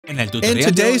In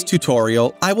today's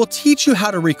tutorial, I will teach you how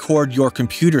to record your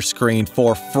computer screen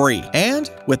for free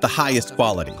and with the highest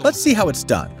quality. Let's see how it's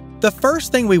done. The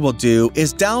first thing we will do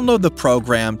is download the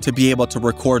program to be able to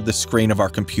record the screen of our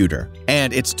computer,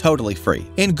 and it's totally free.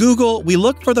 In Google, we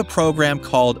look for the program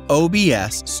called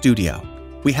OBS Studio.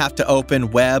 We have to open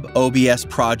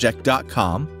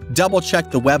webobsproject.com, double-check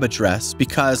the web address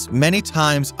because many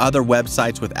times other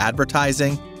websites with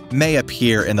advertising may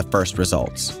appear in the first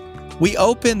results. We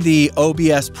open the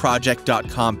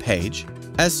obsproject.com page.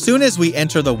 As soon as we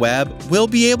enter the web, we'll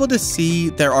be able to see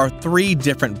there are 3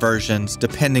 different versions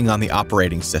depending on the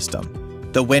operating system: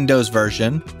 the Windows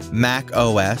version, Mac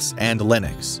OS, and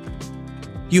Linux.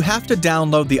 You have to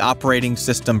download the operating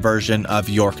system version of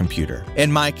your computer.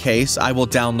 In my case, I will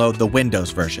download the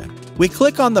Windows version. We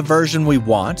click on the version we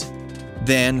want,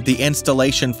 then the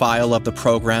installation file of the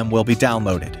program will be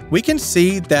downloaded. We can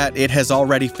see that it has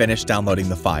already finished downloading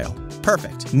the file.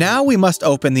 Perfect. Now we must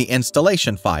open the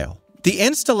installation file. The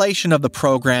installation of the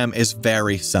program is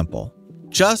very simple.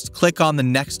 Just click on the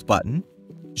Next button,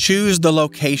 choose the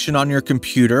location on your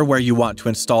computer where you want to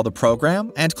install the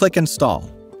program, and click Install.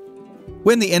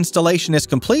 When the installation is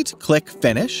complete, click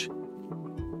Finish.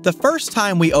 The first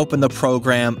time we open the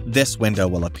program, this window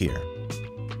will appear.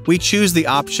 We choose the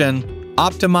option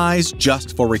Optimize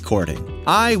just for recording.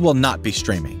 I will not be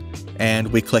streaming. And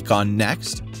we click on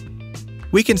Next.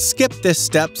 We can skip this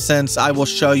step since I will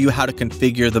show you how to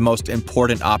configure the most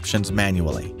important options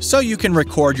manually, so you can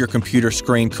record your computer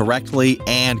screen correctly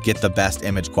and get the best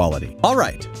image quality.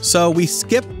 Alright, so we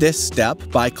skip this step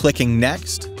by clicking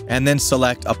Next and then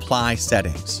select Apply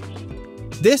Settings.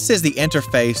 This is the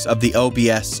interface of the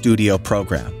OBS Studio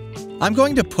program. I'm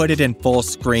going to put it in full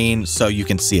screen so you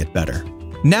can see it better.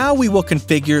 Now we will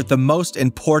configure the most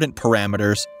important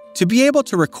parameters to be able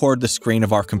to record the screen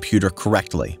of our computer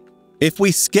correctly. If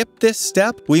we skip this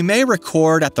step, we may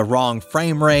record at the wrong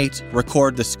frame rate,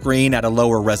 record the screen at a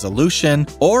lower resolution,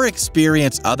 or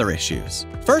experience other issues.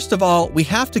 First of all, we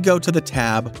have to go to the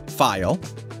tab File,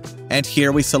 and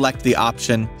here we select the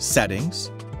option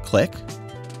Settings. Click.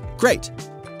 Great.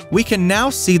 We can now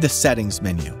see the Settings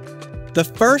menu. The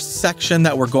first section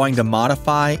that we're going to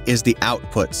modify is the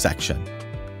Output section.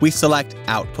 We select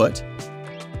Output.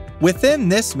 Within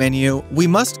this menu, we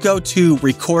must go to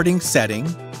Recording Setting,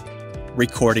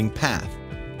 Recording Path.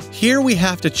 Here we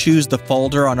have to choose the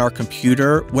folder on our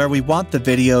computer where we want the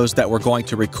videos that we're going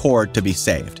to record to be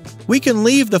saved. We can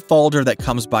leave the folder that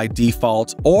comes by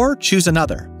default or choose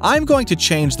another. I'm going to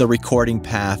change the recording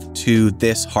path to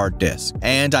this hard disk,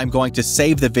 and I'm going to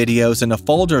save the videos in a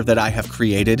folder that I have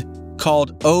created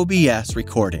called OBS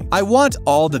Recording. I want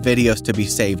all the videos to be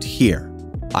saved here.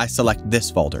 I select this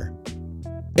folder.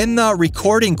 In the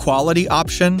Recording Quality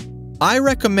option, I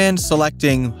recommend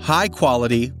selecting High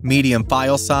Quality, Medium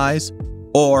File Size,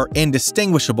 or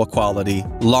Indistinguishable Quality,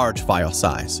 Large File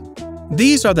Size.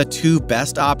 These are the 2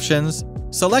 best options.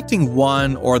 Selecting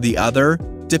one or the other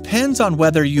depends on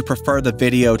whether you prefer the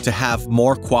video to have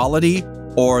more quality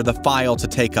or the file to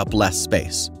take up less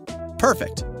space.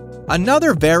 Perfect.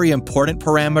 Another very important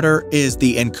parameter is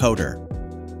the encoder.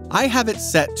 I have it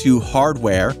set to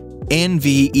Hardware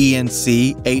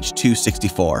NVENC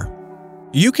H.264.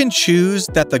 You can choose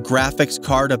that the graphics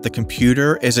card of the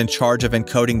computer is in charge of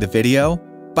encoding the video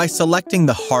by selecting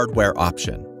the Hardware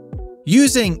option.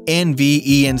 Using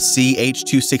NVENC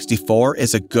H.264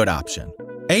 is a good option.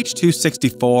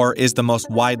 H.264 is the most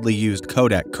widely used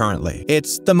codec currently.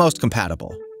 It's the most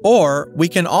compatible. Or we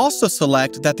can also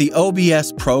select that the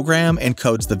OBS program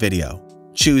encodes the video,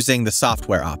 choosing the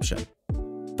Software option.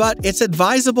 But it's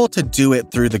advisable to do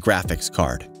it through the graphics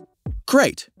card.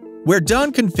 Great! We're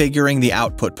done configuring the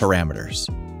output parameters.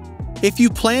 If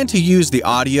you plan to use the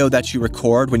audio that you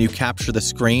record when you capture the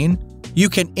screen, you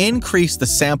can increase the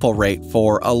sample rate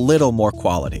for a little more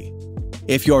quality.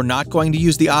 If you're not going to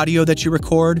use the audio that you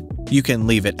record, you can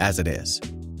leave it as it is.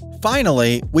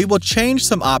 Finally, we will change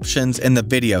some options in the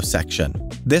video section.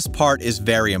 This part is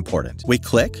very important. We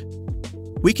click.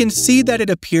 We can see that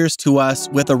it appears to us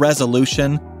with a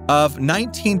resolution of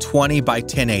 1920 by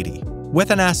 1080. With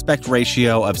an aspect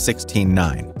ratio of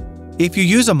 16:9. If you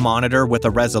use a monitor with a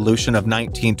resolution of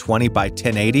 1920 by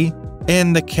 1080,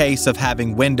 in the case of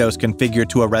having Windows configured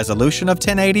to a resolution of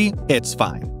 1080, it's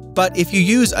fine. But if you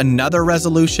use another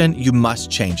resolution, you must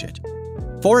change it.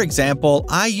 For example,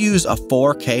 I use a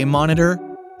 4K monitor,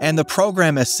 and the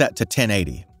program is set to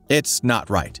 1080. It's not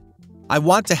right. I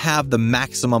want to have the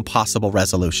maximum possible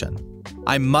resolution.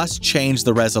 I must change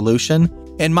the resolution.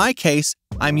 In my case,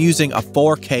 I'm using a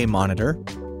 4K monitor.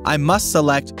 I must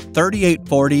select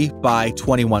 3840 by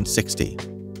 2160.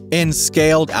 In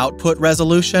scaled output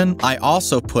resolution, I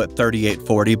also put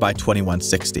 3840 by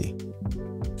 2160.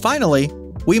 Finally,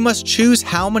 we must choose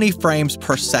how many frames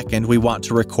per second we want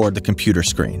to record the computer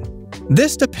screen.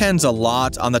 This depends a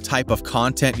lot on the type of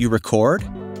content you record.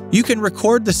 You can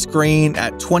record the screen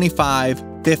at 25,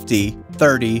 50,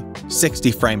 30,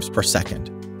 60 frames per second.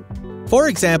 For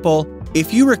example,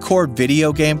 if you record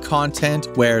video game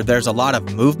content where there's a lot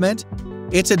of movement,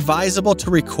 it's advisable to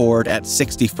record at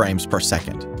 60 frames per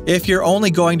second. If you're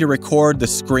only going to record the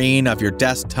screen of your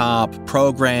desktop,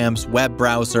 programs, web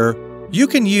browser, you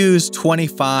can use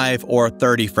 25 or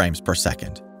 30 frames per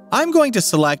second. I'm going to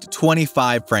select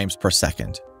 25 frames per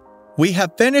second. We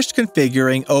have finished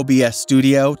configuring OBS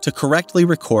Studio to correctly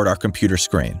record our computer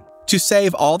screen. To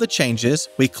save all the changes,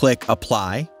 we click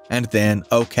Apply and then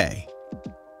OK.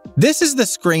 This is the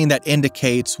screen that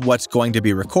indicates what's going to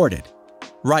be recorded.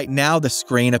 Right now, the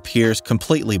screen appears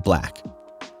completely black.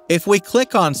 If we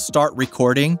click on Start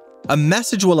Recording, a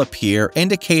message will appear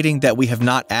indicating that we have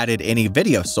not added any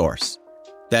video source.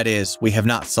 That is, we have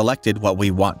not selected what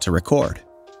we want to record.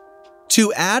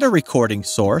 To add a recording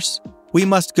source, we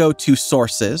must go to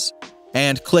Sources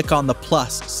and click on the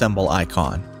plus symbol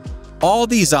icon. All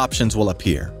these options will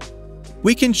appear.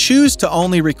 We can choose to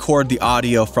only record the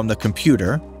audio from the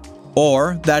computer,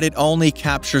 or that it only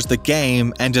captures the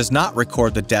game and does not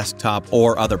record the desktop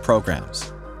or other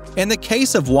programs. In the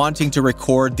case of wanting to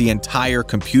record the entire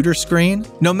computer screen,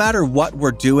 no matter what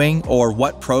we're doing or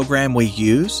what program we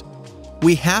use,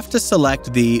 we have to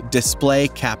select the Display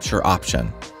Capture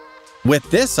option. With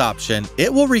this option,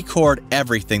 it will record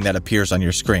everything that appears on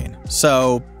your screen,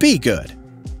 so be good.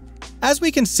 As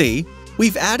we can see,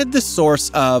 we've added the source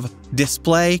of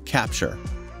Display Capture,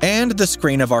 and the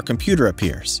screen of our computer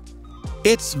appears.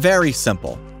 It's very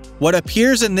simple. What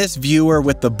appears in this viewer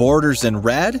with the borders in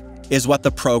red is what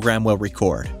the program will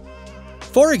record.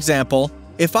 For example,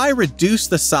 if I reduce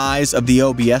the size of the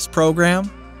OBS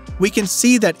program, we can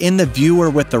see that in the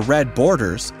viewer with the red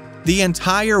borders, the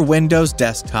entire Windows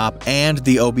desktop and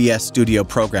the OBS Studio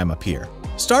program appear.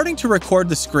 Starting to record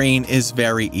the screen is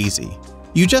very easy.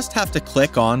 You just have to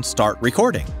click on Start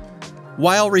Recording.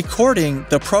 While recording,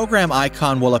 the program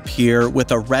icon will appear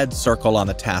with a red circle on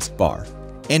the taskbar,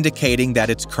 indicating that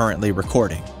it's currently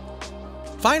recording.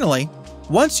 Finally,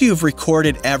 once you've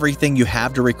recorded everything you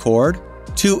have to record,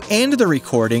 to end the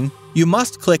recording, you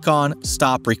must click on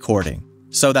Stop Recording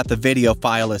so that the video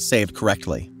file is saved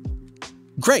correctly.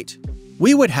 Great!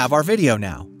 We would have our video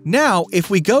now. Now, if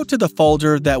we go to the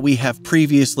folder that we have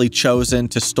previously chosen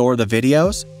to store the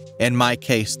videos, in my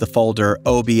case, the folder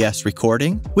OBS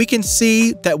Recording, we can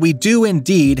see that we do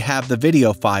indeed have the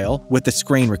video file with the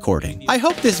screen recording. I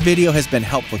hope this video has been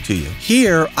helpful to you.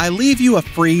 Here, I leave you a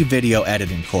free video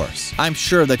editing course. I'm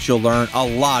sure that you'll learn a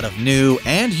lot of new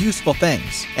and useful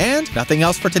things. And nothing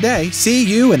else for today. See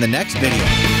you in the next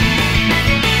video.